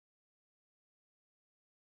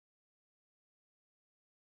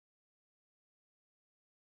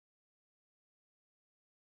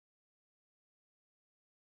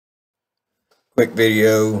Quick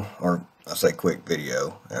video, or I say quick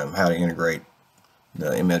video, how to integrate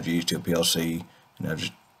the MLGs to a PLC.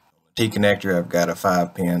 Just T connector, I've got a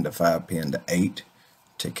 5-pin to 5-pin to 8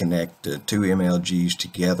 to connect the two MLGs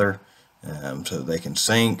together so they can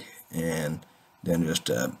sync, and then just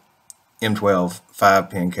a M12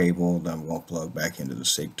 5-pin cable that I'm going to plug back into the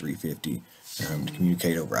SICK 350 to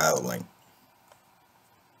communicate over IO link.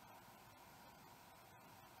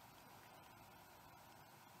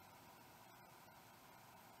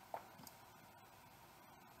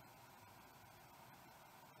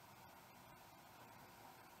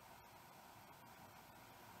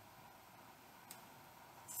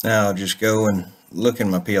 Now I'll just go and look in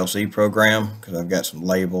my PLC program because I've got some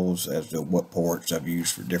labels as to what ports I've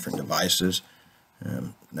used for different devices.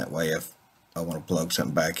 That way if I want to plug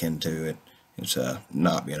something back into it, it's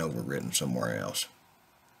not being overwritten somewhere else.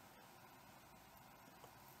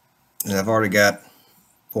 And I've already got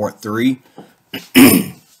port 3.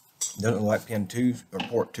 Doesn't look like pin 2 or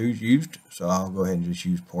port 2 is used, so I'll go ahead and just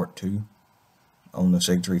use port 2 on the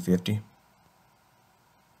SICK 350.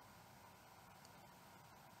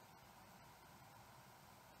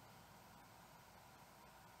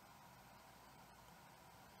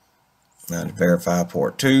 Now to verify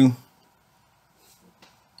port 2,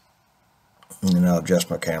 and then I'll adjust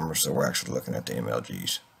my camera so we're actually looking at the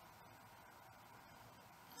MLGs.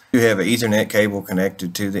 You have an Ethernet cable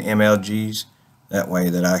connected to the MLGs, that way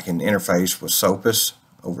that I can interface with SOPUS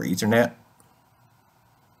over Ethernet.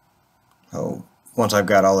 So once I've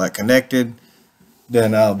got all that connected,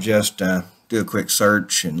 then I'll just do a quick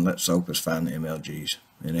search and let SOPUS find the MLGs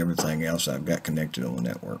and everything else I've got connected on the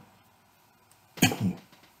network.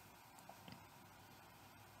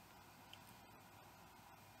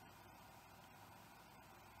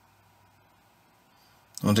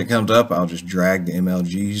 Once it comes up, I'll just drag the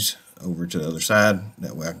MLGs over to the other side.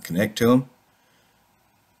 That way I can connect to them.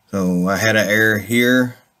 So I had an error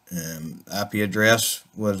here. IP address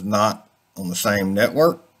was not on the same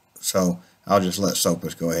network. So I'll just let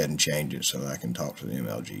SOPUS go ahead and change it so that I can talk to the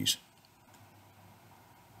MLGs.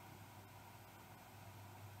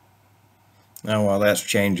 Now while that's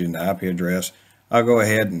changing the IP address, I'll go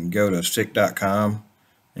ahead and go to sick.com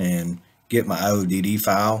and get my ODD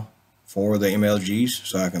file for the MLGs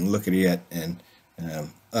so I can look at it and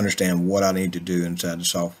understand what I need to do inside the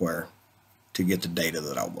software to get the data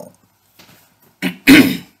that I want.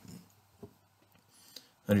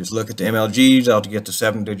 I just look at the MLGs. I'll get the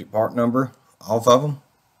 7-digit part number off of them.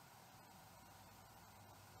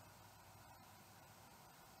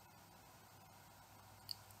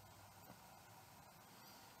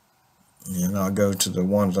 And I'll go to the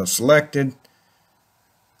ones I've selected.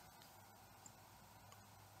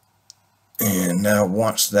 And now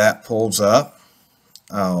once that pulls up,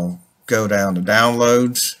 I'll go down to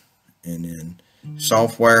downloads and then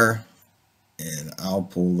software, and I'll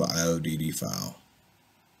pull the IODD file.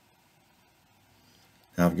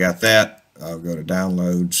 Now I've got that. I'll go to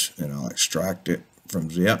downloads and I'll extract it from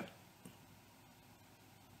zip.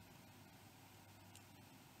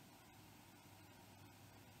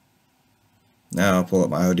 Now I'll pull up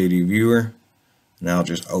my ODD viewer and I'll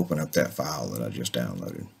just open up that file that I just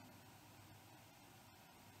downloaded.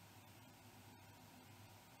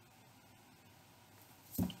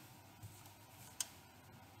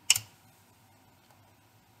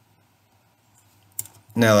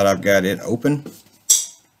 Now that I've got it open,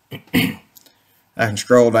 I can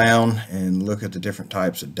scroll down and look at the different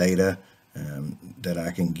types of data that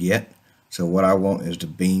I can get. So what I want is the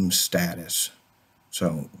beam status.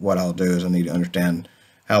 So what I'll do is I need to understand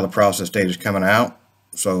how the process data is coming out.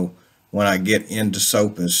 So when I get into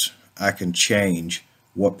SOPUS, I can change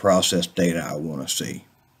what process data I want to see.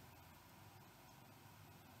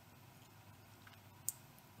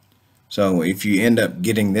 So if you end up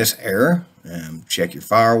getting this error, check your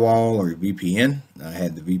firewall or your VPN. I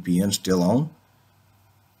had the VPN still on.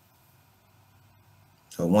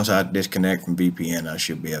 So once I disconnect from VPN, I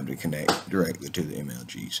should be able to connect directly to the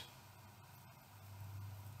MLGs.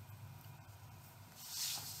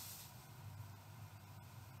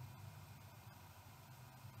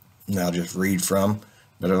 Now I'll just read from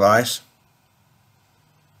the device.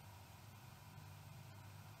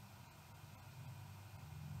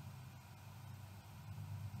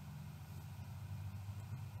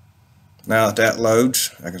 Now that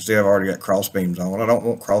loads, I can see I've already got cross beams on. I don't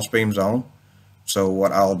want cross beams on. So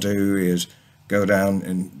what I'll do is go down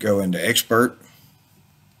and go into expert.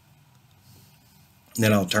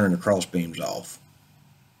 Then I'll turn the cross beams off.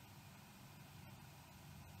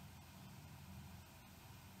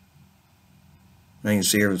 Now you can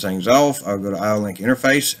see everything's off. I'll go to IO-Link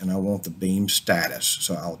interface and I want the beam status,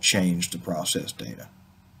 so I'll change the process data.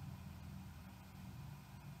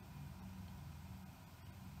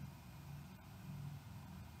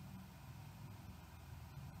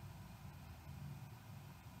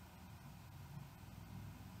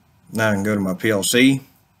 Now I can go to my PLC,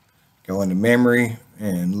 go into memory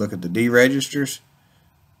and look at the D registers.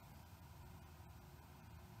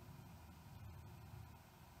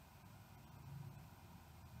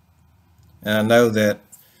 And I know that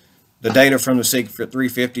the data from the SICK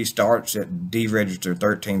 350 starts at D register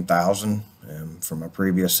 13,000 from my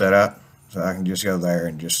previous setup. So I can just go there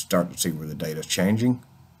and just start to see where the data is changing.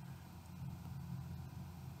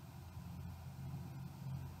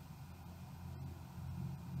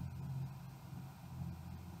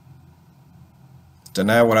 So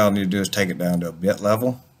now what I'll need to do is take it down to a bit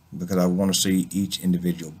level because I want to see each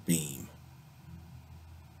individual beam.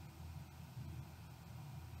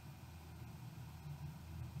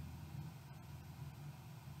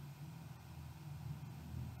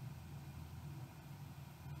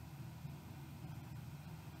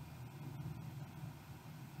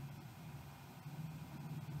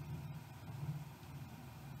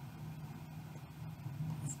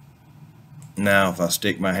 Now if I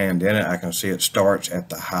stick my hand in it, I can see it starts at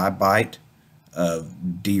the high byte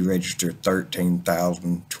of D register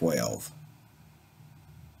 13,012.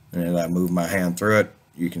 And as I move my hand through it,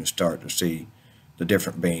 you can start to see the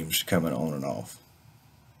different beams coming on and off.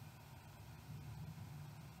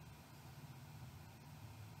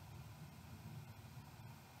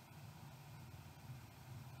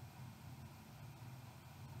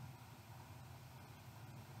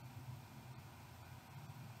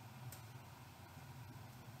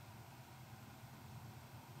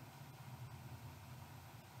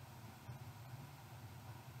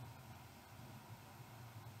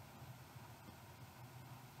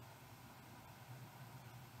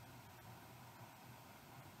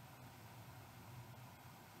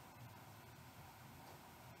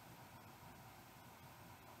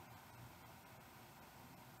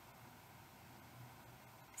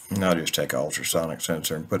 And I'll just take an ultrasonic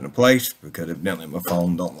sensor and put it in place because evidently my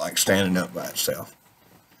phone don't like standing up by itself.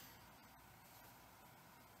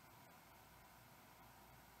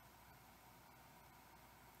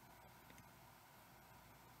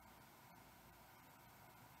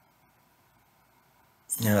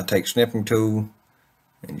 Now I take snipping tool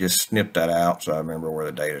and just snip that out so I remember where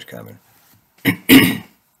the data is coming.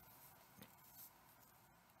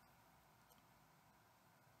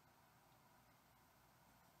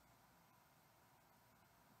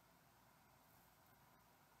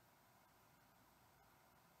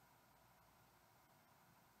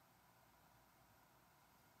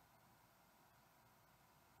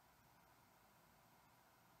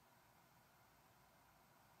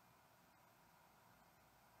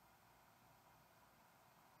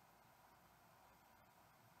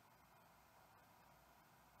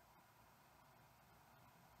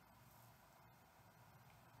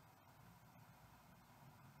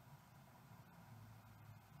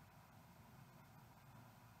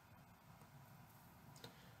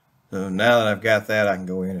 So now that I've got that, I can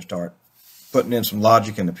go in and start putting in some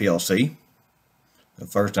logic in the PLC. So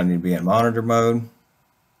first I need to be in monitor mode.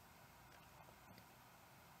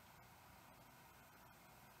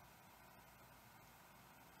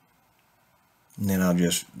 And then I'll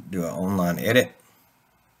just do an online edit.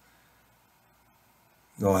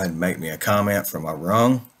 Go ahead and make me a comment for my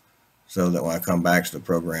rung so that when I come back to the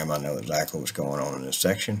program I know exactly what's going on in this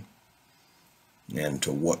section and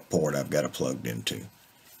to what port I've got it plugged into.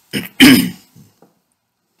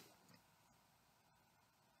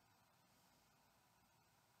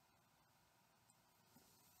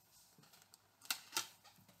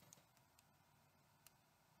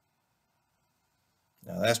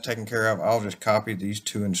 Now that's taken care of. I'll just copy these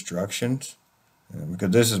two instructions because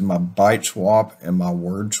this is my byte swap and my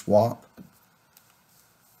word swap.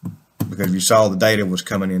 Because you saw the data was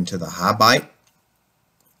coming into the high byte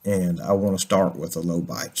and I want to start with a low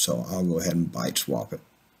byte, so I'll go ahead and byte swap it.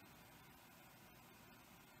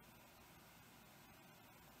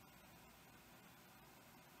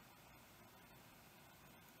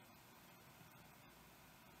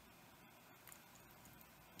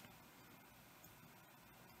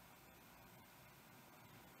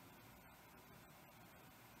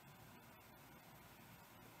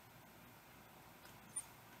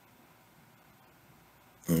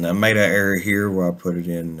 And I made an error here where I put it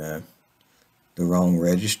in the wrong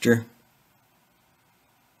register.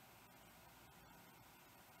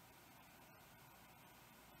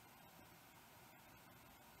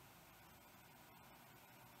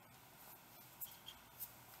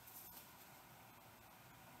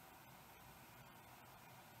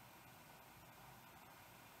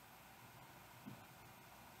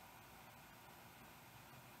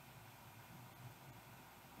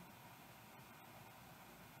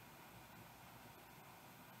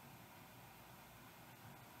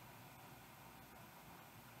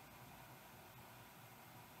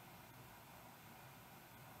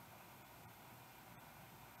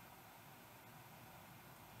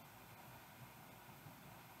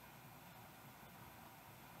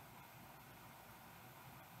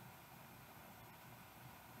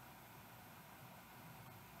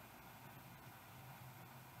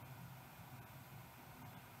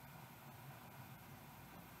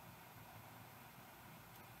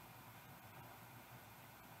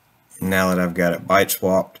 Now that I've got it byte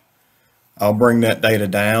swapped, I'll bring that data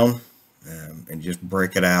down and just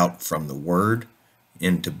break it out from the word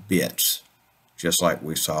into bits, just like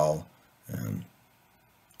we saw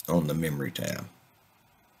on the memory tab.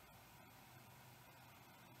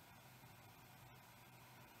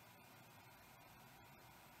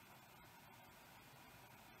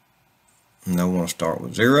 And I want to start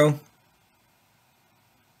with 0.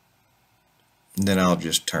 And then I'll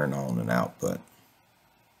just turn on an output.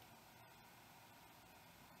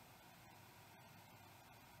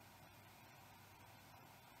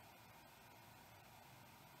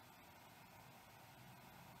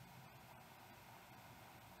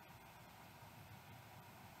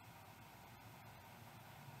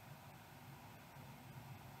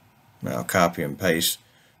 Now I'll copy and paste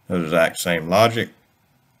the exact same logic,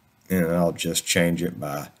 and I'll just change it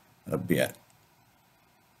by a bit,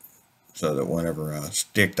 so that whenever I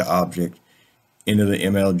stick the object into the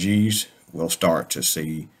MLGs, we'll start to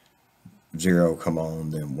see 0 come on,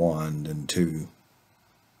 then 1, then 2.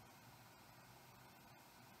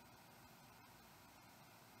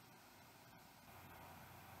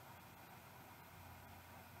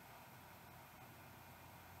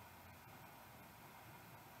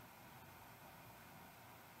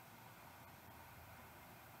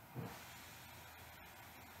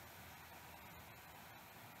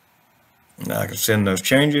 Now I can send those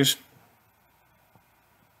changes.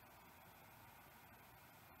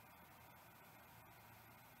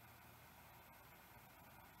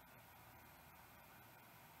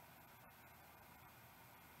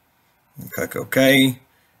 Click OK,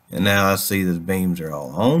 and now I see the beams are all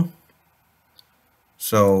on.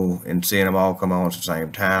 So in seeing them all come on at the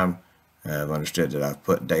same time, I've understood that I've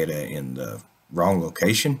put data in the wrong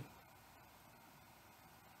location.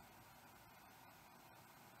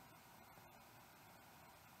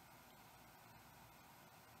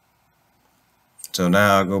 So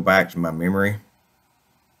now I'll go back to my memory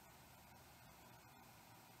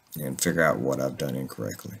and figure out what I've done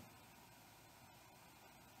incorrectly.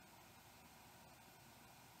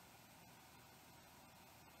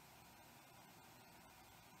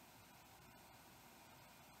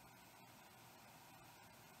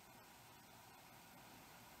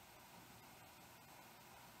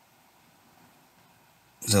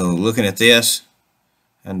 So looking at this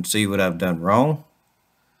and see what I've done wrong,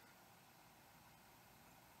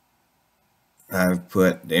 I've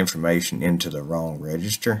put the information into the wrong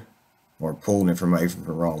register, or pulled information from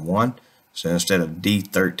the wrong one. So instead of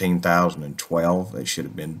D13012, it should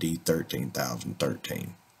have been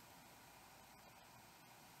D13013.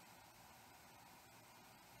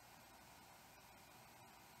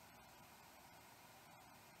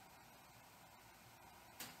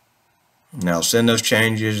 Now I'll send those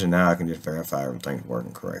changes, and now I can just verify everything's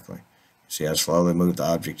working correctly. See, I slowly move the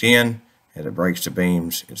object in. As it breaks the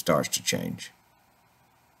beams, it starts to change.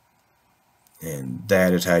 And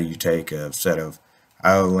that is how you take a set of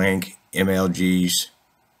IO-Link MLGs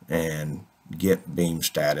and get beam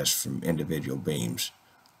status from individual beams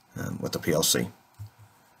with the PLC.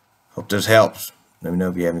 Hope this helps. Let me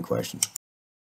know if you have any questions.